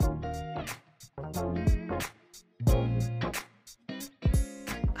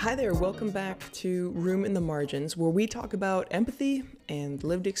Hi there, welcome back to Room in the Margins, where we talk about empathy and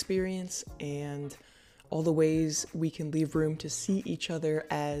lived experience and all the ways we can leave room to see each other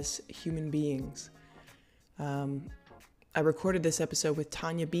as human beings. I recorded this episode with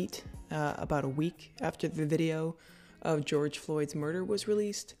Tanya Beat about a week after the video of George Floyd's murder was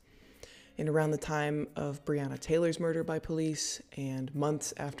released, and around the time of Breonna Taylor's murder by police, and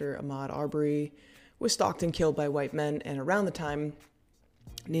months after Ahmaud Arbery was stalked and killed by white men, and around the time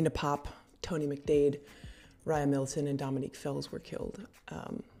Nina Pop, Tony McDade, Raya Milton, and Dominique Fells were killed,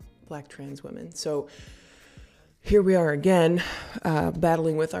 Black trans women. So here we are again,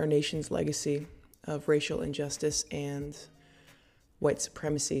 battling with our nation's legacy of racial injustice and white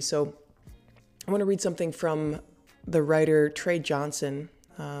supremacy. So I want to read something from the writer Trey Johnson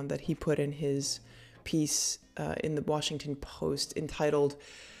that he put in his piece in the Washington Post entitled,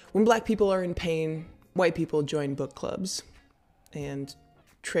 "When Black People Are in Pain, White People Join Book Clubs." And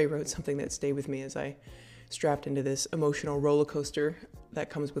Trey wrote something that stayed with me as I strapped into this emotional roller coaster that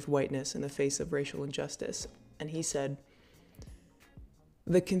comes with whiteness in the face of racial injustice. And he said,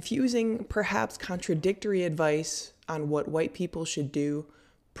 "The confusing, perhaps contradictory advice on what white people should do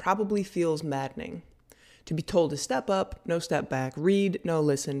probably feels maddening. To be told to step up, no step back, read, no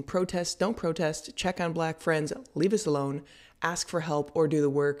listen, protest, don't protest, check on Black friends, leave us alone, ask for help, or do the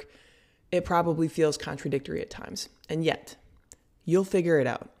work, it probably feels contradictory at times. And yet, you'll figure it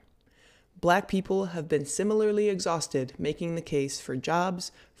out. Black people have been similarly exhausted making the case for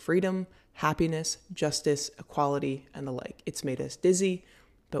jobs, freedom, happiness, justice, equality, and the like. It's made us dizzy,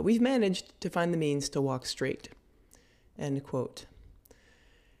 but we've managed to find the means to walk straight." End quote.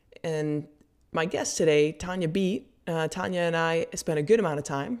 And my guest today, Tanya Beat, Tanya and I spent a good amount of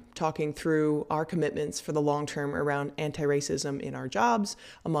time talking through our commitments for the long term around anti-racism in our jobs,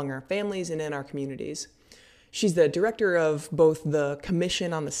 among our families, and in our communities. She's the director of both the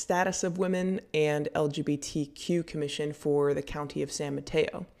Commission on the Status of Women and LGBTQ Commission for the County of San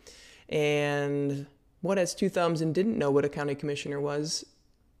Mateo. And what has two thumbs and didn't know what a county commissioner was?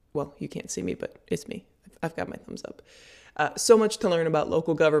 Well, you can't see me, but it's me. I've got my thumbs up. So much to learn about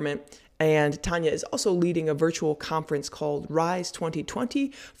local government. And Tanya is also leading a virtual conference called Rise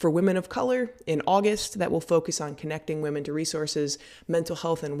 2020 for women of color in August that will focus on connecting women to resources, mental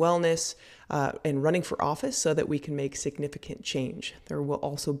health and wellness, and running for office so that we can make significant change. There will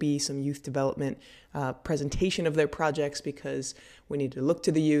also be some youth development presentation of their projects because we need to look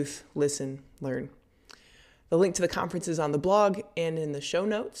to the youth, listen, learn. The link to the conference is on the blog and in the show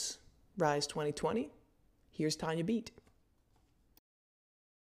notes. Rise 2020. Here's Tanya Beat.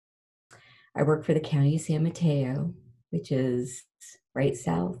 I work for the County of San Mateo, which is right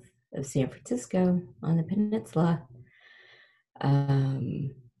south of San Francisco on the peninsula.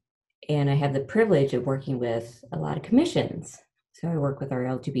 And I have the privilege of working with a lot of commissions. So I work with our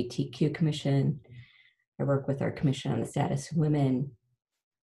LGBTQ Commission. I work with our Commission on the Status of Women.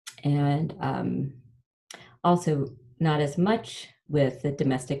 And also not as much with the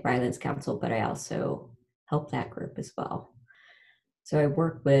Domestic Violence Council, but I also help that group as well. So I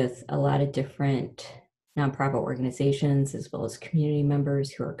work with a lot of different nonprofit organizations as well as community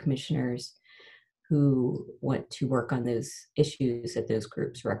members who are commissioners who want to work on those issues that those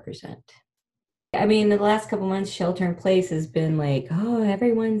groups represent. I mean, the last couple months, shelter in place has been like, oh,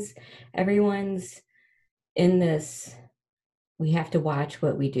 everyone's in this. We have to watch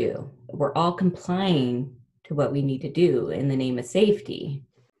what we do. We're all complying to what we need to do in the name of safety.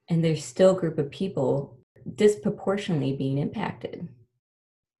 And there's still a group of people disproportionately being impacted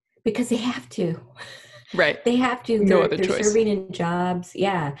because they have to. Right. They have to. No other they're choice. Serving in jobs,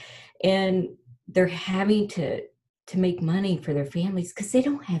 yeah, and they're having to make money for their families because they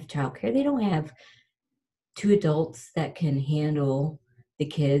don't have childcare. They don't have two adults that can handle the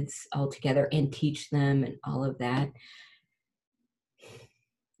kids all together and teach them and all of that.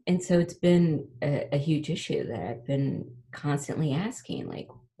 And so it's been a huge issue that I've been constantly asking, like,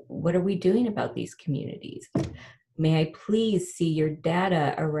 what are we doing about these communities? May I please see your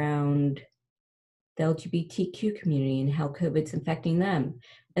data around the LGBTQ community and how COVID's affecting them?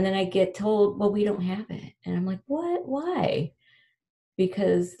 And then I get told, well, we don't have it. And I'm like, what? Why?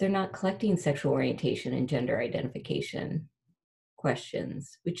 Because they're not collecting sexual orientation and gender identification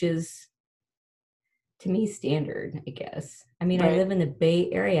questions, which is, to me, standard, I guess. I mean, Right. I live in the Bay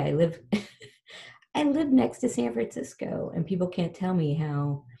Area. I live next to San Francisco, and people can't tell me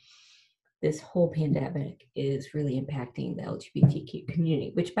how this whole pandemic is really impacting the LGBTQ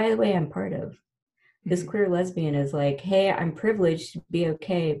community, which, by the way, I'm part of. This queer lesbian is like, hey, I'm privileged to be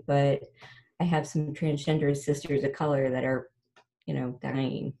okay, but I have some transgender sisters of color that are,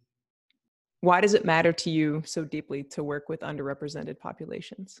 dying. Why does it matter to you so deeply to work with underrepresented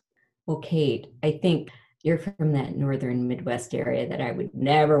populations? Well, Kate, I think you're from that northern Midwest area that I would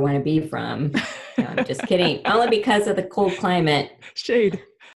never want to be from. No, I'm just kidding. Only because of the cold climate. Shade.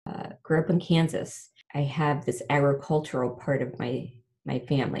 Grew up in Kansas. I have this agricultural part of my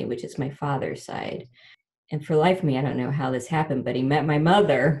family, which is my father's side. And for life of me, I don't know how this happened, but he met my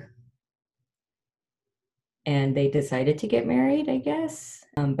mother and they decided to get married, I guess.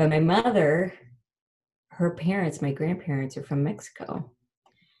 But my mother, her parents, my grandparents are from Mexico.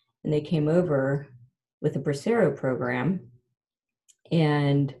 And they came over with a Bracero program.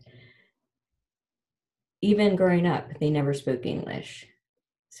 And even growing up, they never spoke English.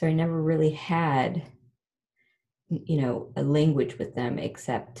 So I never really had, a language with them,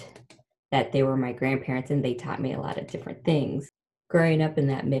 except that they were my grandparents and they taught me a lot of different things. Growing up in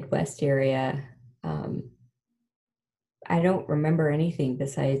that Midwest area, I don't remember anything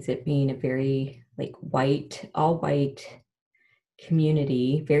besides it being a very all white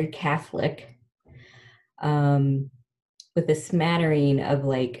community, very Catholic, with a smattering of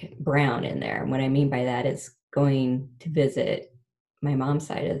brown in there. And what I mean by that is going to visit my mom's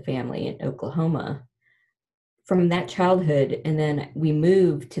side of the family in Oklahoma from that childhood. And then we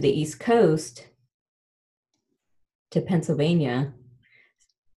moved to the East Coast to Pennsylvania,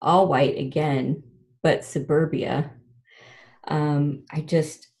 all white again, but suburbia. I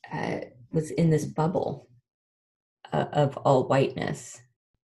just was in this bubble of all whiteness.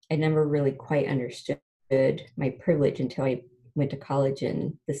 I never really quite understood my privilege until I went to college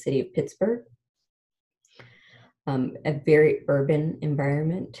in the city of Pittsburgh, a very urban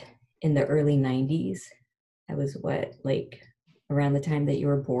environment in the early 90s. That was around the time that you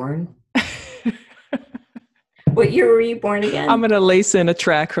were born. What year were you born again? I'm going to lace in a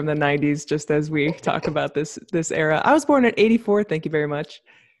track from the 90s just as we talk about this era. I was born in 84. Thank you very much.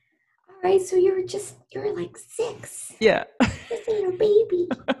 All right. So you were like 6. Yeah. Just a little baby.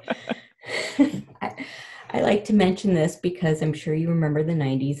 I like to mention this because I'm sure you remember the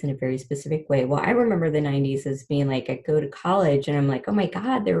 90s in a very specific way. Well, I remember the 90s as being I go to college and I'm like, oh my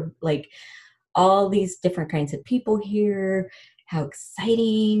God, there are all these different kinds of people here. How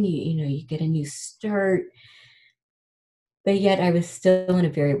exciting. You get a new start. But yet I was still in a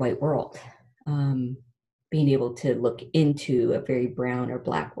very white world, being able to look into a very brown or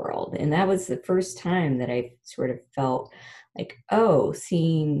Black world. And that was the first time that I sort of felt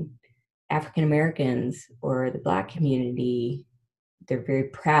seeing African Americans or the Black community, they're very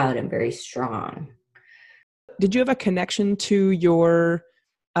proud and very strong. Did you have a connection to your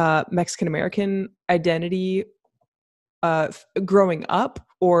Mexican American identity growing up?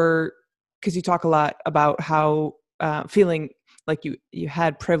 Or because you talk a lot about how feeling like you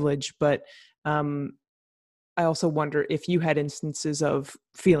had privilege, but I also wonder if you had instances of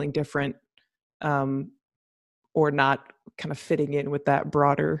feeling different or not kind of fitting in with that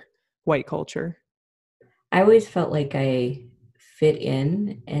broader white culture. I always felt like I fit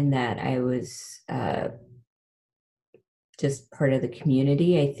in and that I was just part of the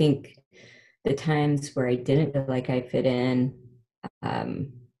community. I think the times where I didn't feel like I fit in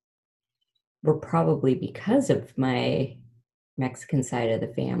were probably because of my Mexican side of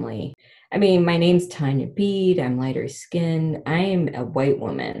the family. I mean, my name's Tanya Bead. I'm lighter skinned. I'm a white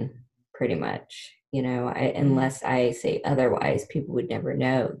woman, pretty much. Unless I say otherwise, people would never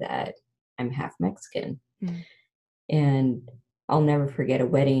know that I'm half Mexican. Mm. And I'll never forget a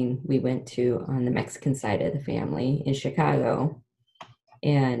wedding we went to on the Mexican side of the family in Chicago.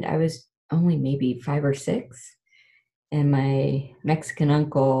 And I was only maybe 5 or 6. And my Mexican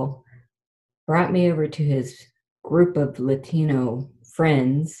uncle brought me over to his group of Latino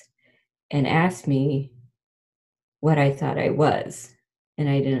friends and asked me what I thought I was. And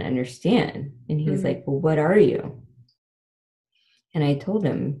I didn't understand. And he's like, well, what are you? And I told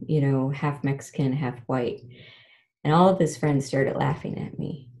him, half Mexican, half white. And all of his friends started laughing at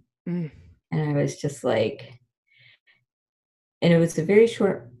me. And I was just and it was a very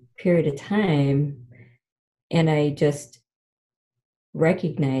short period of time. And I just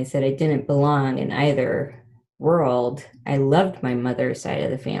recognized that I didn't belong in either world. I loved my mother's side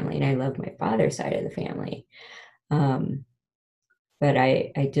of the family and I loved my father's side of the family. But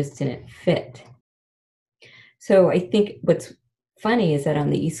I just didn't fit. So I think what's funny is that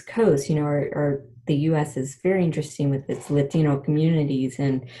on the East Coast, the U.S. is very interesting with its Latino communities,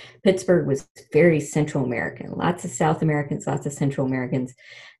 and Pittsburgh was very Central American, lots of South Americans, lots of Central Americans.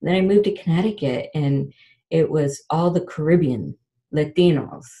 And then I moved to Connecticut and it was all the Caribbean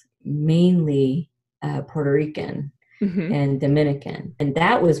Latinos, mainly Puerto Rican and Dominican. And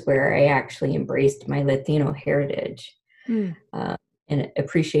that was where I actually embraced my Latino heritage. an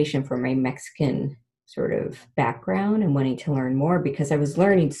appreciation for my Mexican sort of background and wanting to learn more, because I was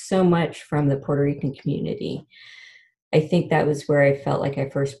learning so much from the Puerto Rican community. I think that was where I felt like I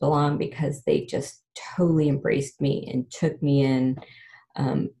first belonged, because they just totally embraced me and took me in,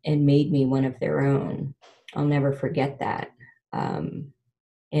 and made me one of their own. I'll never forget that.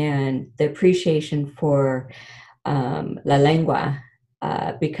 And the appreciation for la lengua,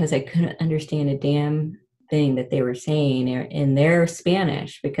 because I couldn't understand a damn thing that they were saying in their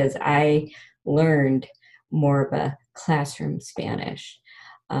Spanish, because I learned more of a classroom Spanish.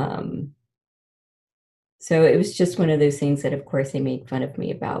 So it was just one of those things that, of course, they made fun of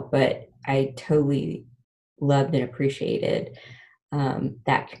me about, but I totally loved and appreciated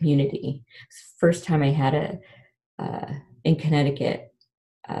that community. First time I had in Connecticut,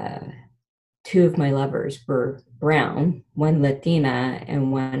 two of my lovers were brown, one Latina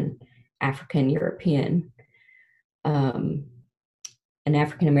and one African European, an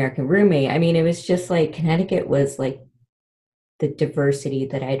African American roommate. I mean, it was just like Connecticut was like the diversity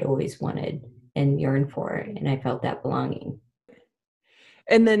that I'd always wanted and yearned for, and I felt that belonging.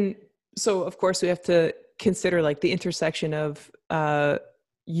 And then, so of course we have to consider like the intersection of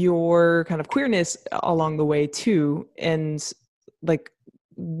your kind of queerness along the way too. And like,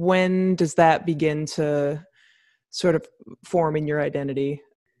 when does that begin to sort of form in your identity?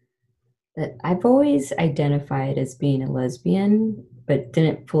 That I've always identified as being a lesbian, but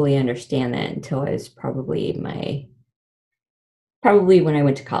didn't fully understand that until I was probably when I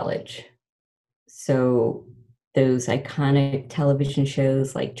went to college. So those iconic television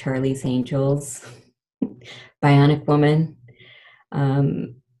shows like Charlie's Angels, Bionic Woman,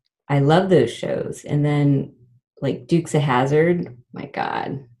 I love those shows. And then like Dukes of Hazzard, my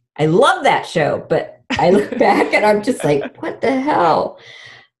God, I love that show, but I look back and I'm just like, what the hell?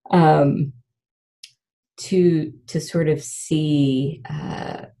 To sort of see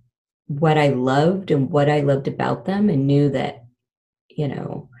what I loved and what I loved about them, and knew that,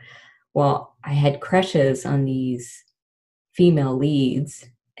 well, I had crushes on these female leads,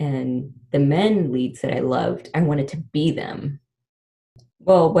 and the men leads that I loved, I wanted to be them.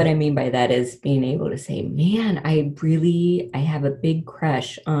 Well, what I mean by that is being able to say, man, I have a big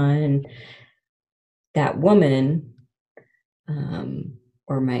crush on that woman,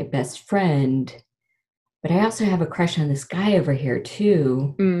 or my best friend, but I also have a crush on this guy over here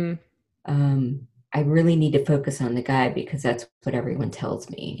too. I really need to focus on the guy, because that's what everyone tells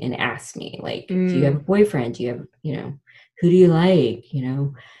me and asks me, like, do you have a boyfriend? Do you have, who do you like,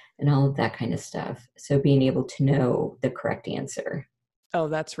 and all of that kind of stuff. So being able to know the correct answer. Oh,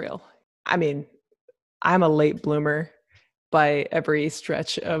 that's real. I mean, I'm a late bloomer by every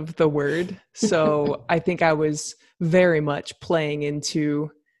stretch of the word. So I think I was very much playing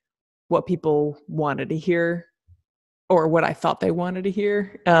into what people wanted to hear, or what I thought they wanted to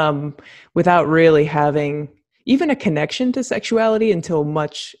hear, without really having even a connection to sexuality until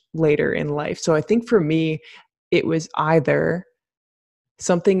much later in life. So I think for me, it was either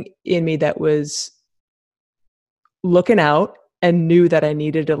something in me that was looking out and knew that I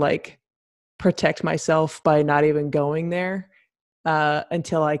needed to like protect myself by not even going there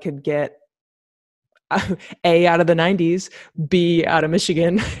until I could get A, out of the 90s, B, out of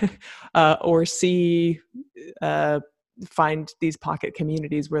Michigan, or C, find these pocket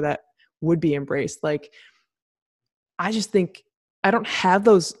communities where that would be embraced. Like, I just think I don't have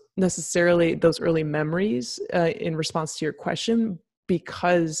those necessarily, those early memories in response to your question,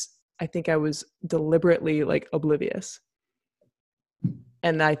 because I think I was deliberately like oblivious.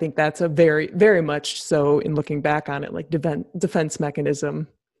 And I think that's a very, very much so, in looking back on it, like defense mechanism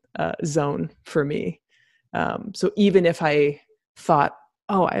zone for me. So even if I thought,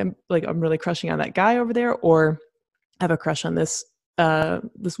 oh, I'm really crushing on that guy over there, or I have a crush on this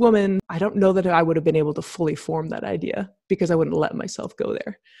woman, I don't know that I would have been able to fully form that idea, because I wouldn't let myself go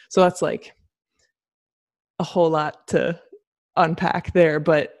there. So that's like a whole lot to unpack there.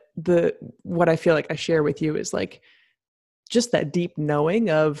 But what I feel like I share with you is like just that deep knowing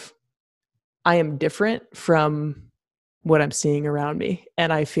of, I am different from what I'm seeing around me.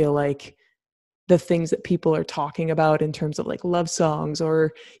 And I feel like the things that people are talking about in terms of like love songs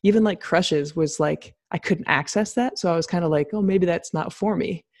or even like crushes was like, I couldn't access that. So I was kind of like, oh, maybe that's not for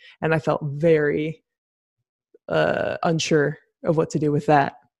me. And I felt very unsure of what to do with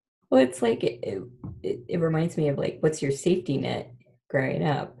that. Well, it's like, it reminds me of like, what's your safety net growing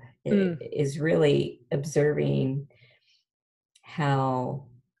up? It is really observing how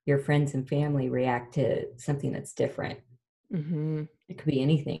your friends and family react to something that's different. Mm-hmm. It could be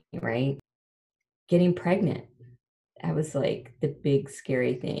anything, right? Getting pregnant. That was like the big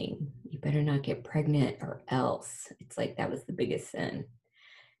scary thing. You better not get pregnant or else. It's like that was the biggest sin.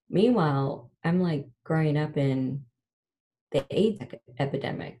 Meanwhile, I'm like growing up in the AIDS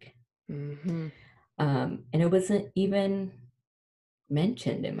epidemic. Mm-hmm. And it wasn't even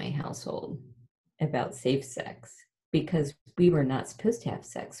mentioned in my household about safe sex because we were not supposed to have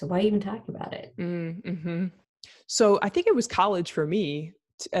sex. So why even talk about it? Mm-hmm. So I think it was college for me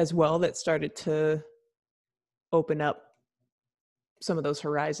as well that started to open up some of those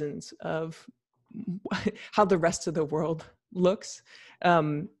horizons of how the rest of the world looks.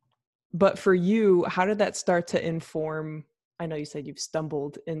 But for you, how did that start to inform? I know you said you've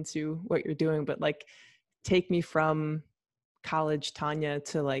stumbled into what you're doing, but like take me from college Tanya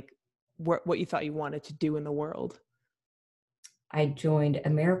to like what you thought you wanted to do in the world. I joined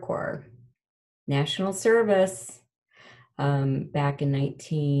AmeriCorps National Service back in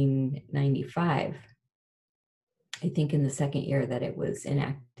 1995. I think in the second year that it was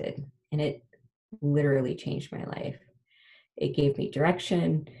enacted, and it literally changed my life. It gave me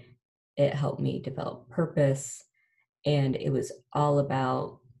direction, it helped me develop purpose, and it was all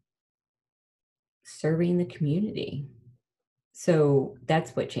about serving the community. So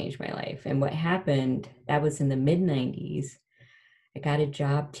that's what changed my life. And what happened, that was in the mid 90s. I got a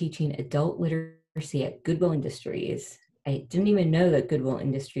job teaching adult literacy at Goodwill Industries. I didn't even know that Goodwill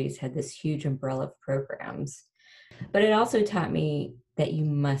Industries had this huge umbrella of programs. But it also taught me that you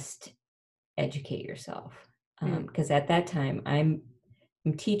must educate yourself. Because at that time, I'm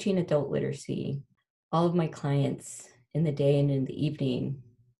teaching adult literacy. All of my clients in the day and in the evening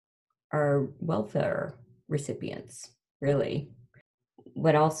are welfare recipients, really.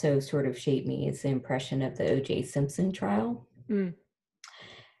 What also sort of shaped me is the impression of the O.J. Simpson trial. Mm.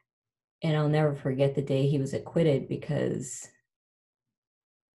 And I'll never forget the day he was acquitted because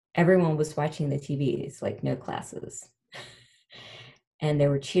everyone was watching the TVs, like no classes. And there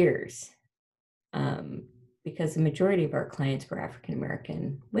were cheers because the majority of our clients were African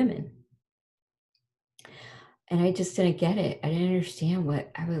American women. And I just didn't get it. I didn't understand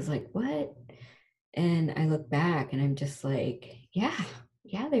what, I was like, what? And I look back and I'm just like, yeah,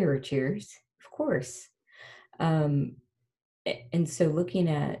 there were cheers, of course. And so looking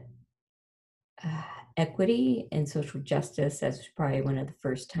at equity and social justice, that's probably one of the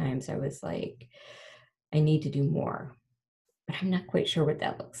first times I was like, I need to do more, but I'm not quite sure what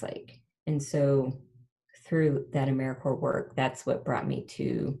that looks like. And so through that AmeriCorps work, that's what brought me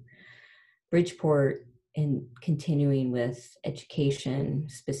to Bridgeport and continuing with education,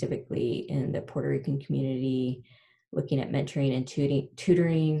 specifically in the Puerto Rican community, looking at mentoring and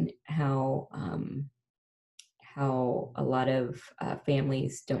tutoring, how a lot of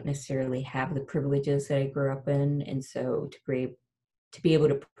families don't necessarily have the privileges that I grew up in. And so to be able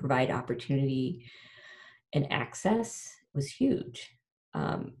to provide opportunity and access was huge.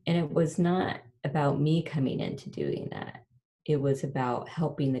 And it was not about me coming into doing that. It was about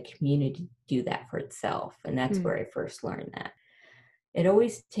helping the community do that for itself. And that's where I first learned that. It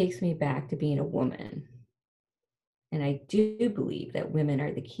always takes me back to being a woman. And I do believe that women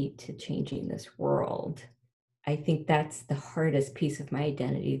are the key to changing this world. I think that's the hardest piece of my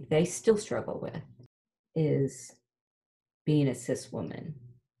identity that I still struggle with, is being a cis woman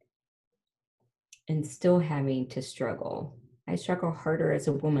and still having to struggle. I struggle harder as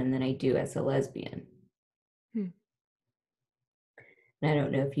a woman than I do as a lesbian. And I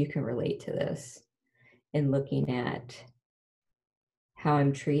don't know if you can relate to this in looking at how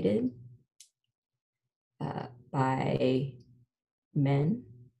I'm treated by men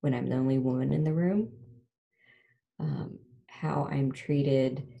when I'm the only woman in the room, how I'm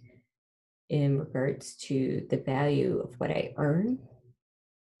treated in regards to the value of what I earn,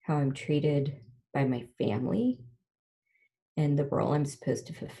 how I'm treated by my family and the role I'm supposed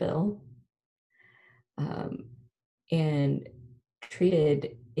to fulfill, and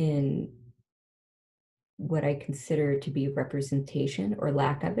treated in what I consider to be representation or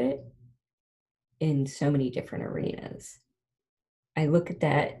lack of it in so many different arenas. I look at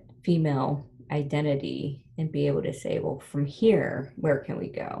that female identity and be able to say, well, from here, where can we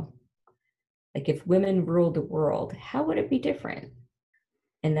go? Like if women ruled the world, how would it be different?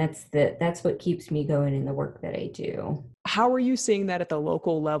 And that's what keeps me going in the work that I do. How are you seeing that at the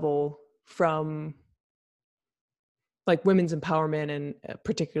local level from like women's empowerment and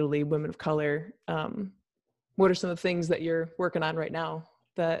particularly women of color? What are some of the things that you're working on right now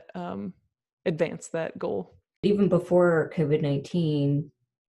that advance that goal? Even before COVID-19,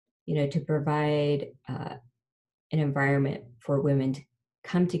 to provide an environment for women to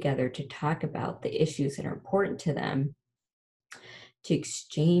come together to talk about the issues that are important to them, to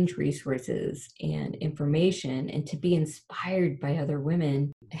exchange resources and information and to be inspired by other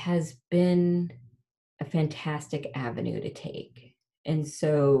women has been a fantastic avenue to take. And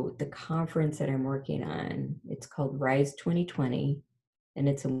so the conference that I'm working on, it's called Rise 2020, and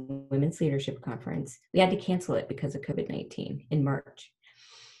it's a women's leadership conference. We had to cancel it because of COVID-19 in March.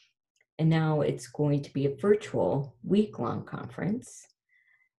 And now it's going to be a virtual week-long conference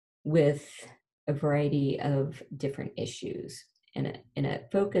with a variety of different issues and a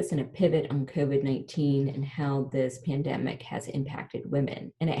focus and a pivot on COVID-19 and how this pandemic has impacted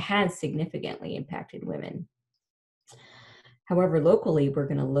women. And it has significantly impacted women. However, locally, we're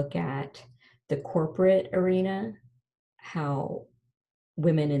going to look at the corporate arena, how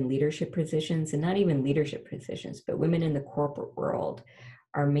women in leadership positions, and not even leadership positions, but women in the corporate world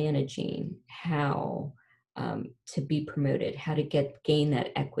are managing how to be promoted, how to gain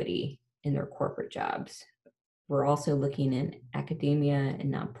that equity in their corporate jobs. We're also looking in academia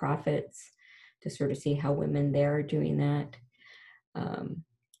and nonprofits to sort of see how women there are doing that.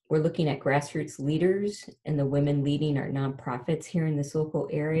 We're looking at grassroots leaders and the women leading our nonprofits here in this local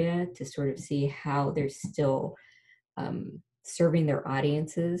area to sort of see how they're still serving their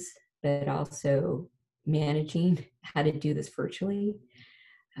audiences, but also managing how to do this virtually.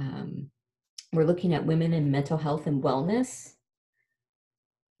 We're looking at women in mental health and wellness.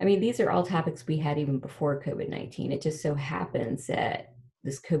 I mean, these are all topics we had even before COVID-19. It just so happens that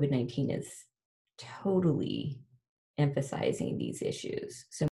this COVID-19 is totally emphasizing these issues.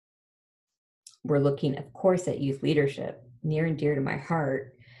 So we're looking, of course, at youth leadership, near and dear to my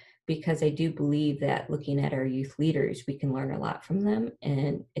heart, because I do believe that looking at our youth leaders, we can learn a lot from them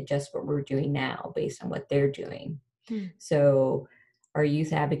and adjust what we're doing now based on what they're doing. So our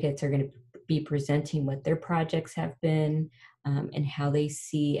youth advocates are going to be presenting what their projects have been and how they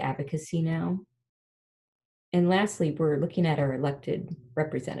see advocacy now. And lastly, we're looking at our elected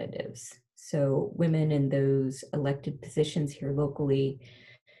representatives. So women in those elected positions here locally,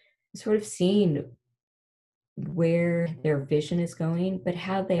 sort of seeing where their vision is going, but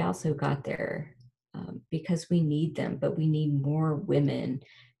how they also got there, because we need them, but we need more women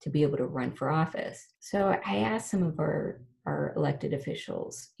to be able to run for office. So I asked some of our elected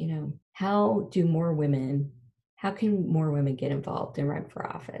officials, how can more women get involved and run for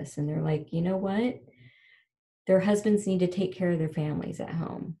office? And they're like, you know what? Their husbands need to take care of their families at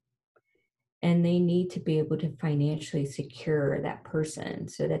home. And they need to be able to financially secure that person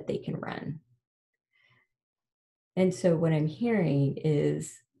so that they can run. And so what I'm hearing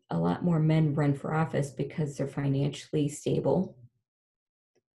is a lot more men run for office because they're financially stable.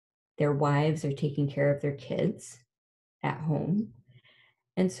 Their wives are taking care of their kids at home.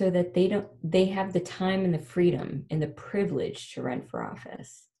 And so that they have the time and the freedom and the privilege to run for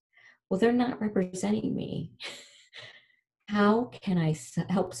office. Well, they're not representing me. How can I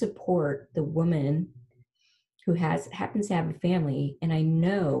help support the woman who happens to have a family and I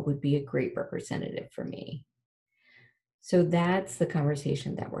know would be a great representative for me? So that's the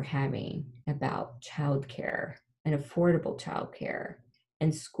conversation that we're having about childcare and affordable childcare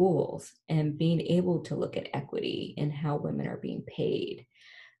and schools and being able to look at equity and how women are being paid,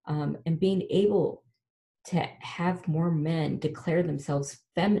 and being able to have more men declare themselves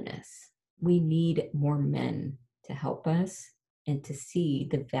feminists. We need more men to help us and to see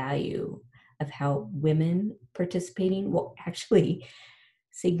the value of how women participating will actually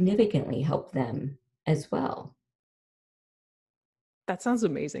significantly help them as well. That sounds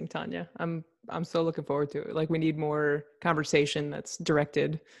amazing, Tanya. I'm so looking forward to it. Like, we need more conversation that's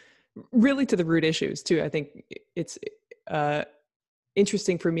directed really to the root issues too. I think it's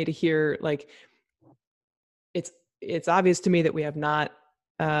interesting for me to hear, like, it's obvious to me that we have not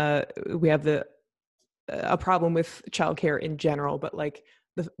we have a problem with childcare in general, but like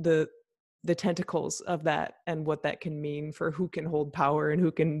the tentacles of that and what that can mean for who can hold power and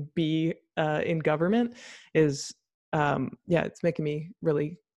who can be in government is it's making me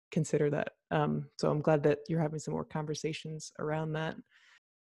really consider that. So I'm glad that you're having some more conversations around that.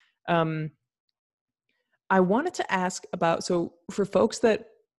 I wanted to ask about, so for folks that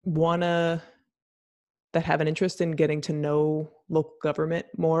have an interest in getting to know local government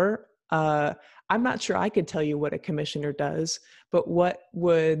more, I'm not sure I could tell you what a commissioner does, but what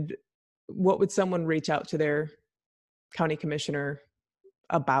would someone reach out to their county commissioner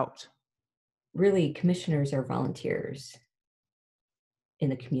about? Really, commissioners are volunteers in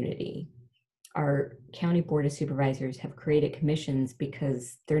the community. Our county board of supervisors have created commissions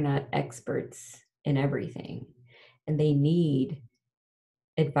because they're not experts in everything, and they need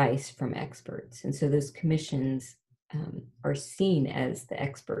advice from experts. And so those commissions are seen as the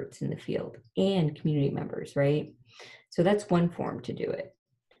experts in the field and community members, right? So that's one form to do it.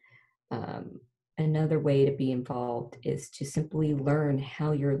 Another way to be involved is to simply learn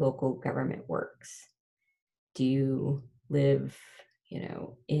how your local government works. Do you live,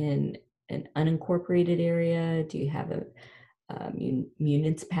 in an unincorporated area? Do you have a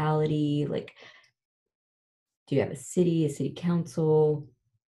municipality? Like, do you have a city council?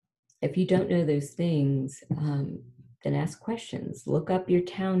 If you don't know those things, then ask questions. Look up your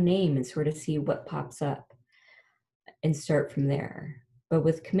town name and sort of see what pops up and start from there. But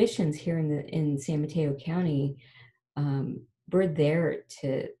with commissions here in San Mateo County, we're there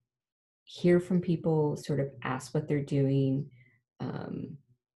to hear from people, sort of ask what they're doing.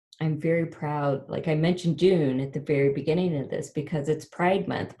 I'm very proud, like I mentioned June at the very beginning of this, because it's Pride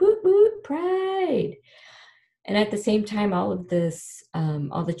Month. Woot woot, Pride. And at the same time, all of this,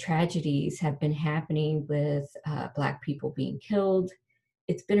 all the tragedies have been happening with Black people being killed.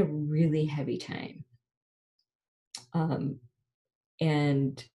 It's been a really heavy time.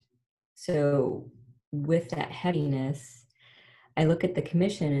 And so with that heaviness, I look at the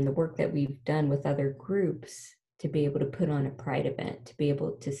commission and the work that we've done with other groups to be able to put on a Pride event, to be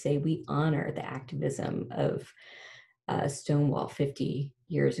able to say we honor the activism of Stonewall 50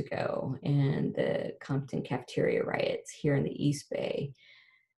 years ago and the Compton cafeteria riots here in the East Bay,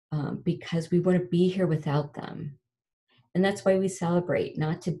 because we want to be here without them. And that's why we celebrate,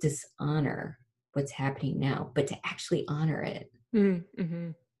 not to dishonor what's happening now, but to actually honor it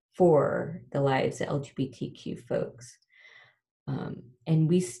for the lives of LGBTQ folks. And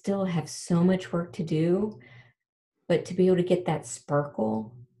we still have so much work to do, but to be able to get that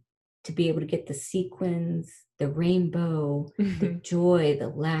sparkle, to be able to get the sequins, the rainbow, the joy, the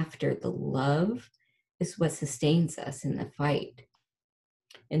laughter, the love is what sustains us in the fight.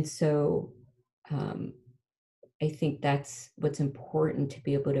 And so I think that's what's important to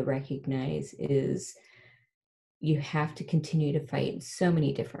be able to recognize is you have to continue to fight in so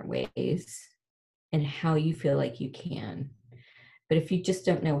many different ways and how you feel like you can. But if you just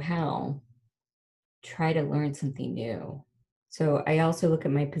don't know how, try to learn something new. So I also look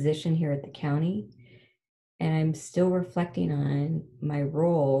at my position here at the county, and I'm still reflecting on my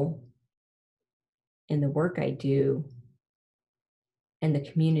role in the work I do and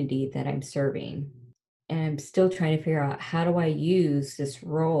the community that I'm serving. And I'm still trying to figure out, how do I use this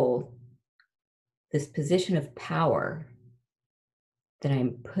role, this position of power that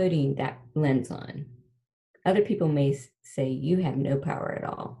I'm putting that lens on? Other people may say you have no power at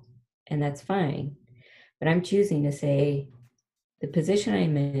all, and that's fine. But I'm choosing to say the position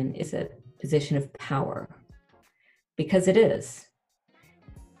I'm in is a position of power, because it is.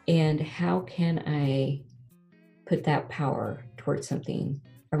 And how can I put that power towards something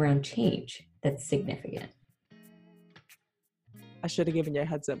around change that's significant? I should have given you a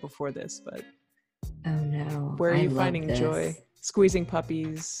heads up before this, but oh no, where are you finding joy? Squeezing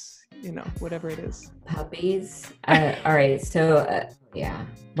puppies, whatever it is. Puppies. All right. So yeah.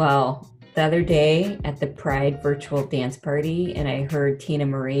 Well, the other day at the Pride virtual dance party, and I heard Tina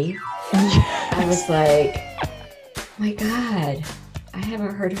Marie. Yes. I was like, oh my God, I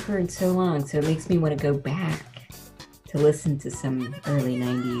haven't heard her in so long. So it makes me want to go back to listen to some early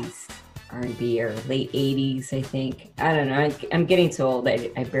 90s R&B or late 80s, I think. I don't know. I'm getting so old,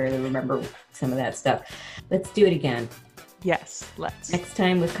 I barely remember some of that stuff. Let's do it again. Yes, let's. Next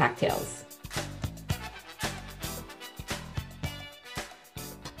time with cocktails.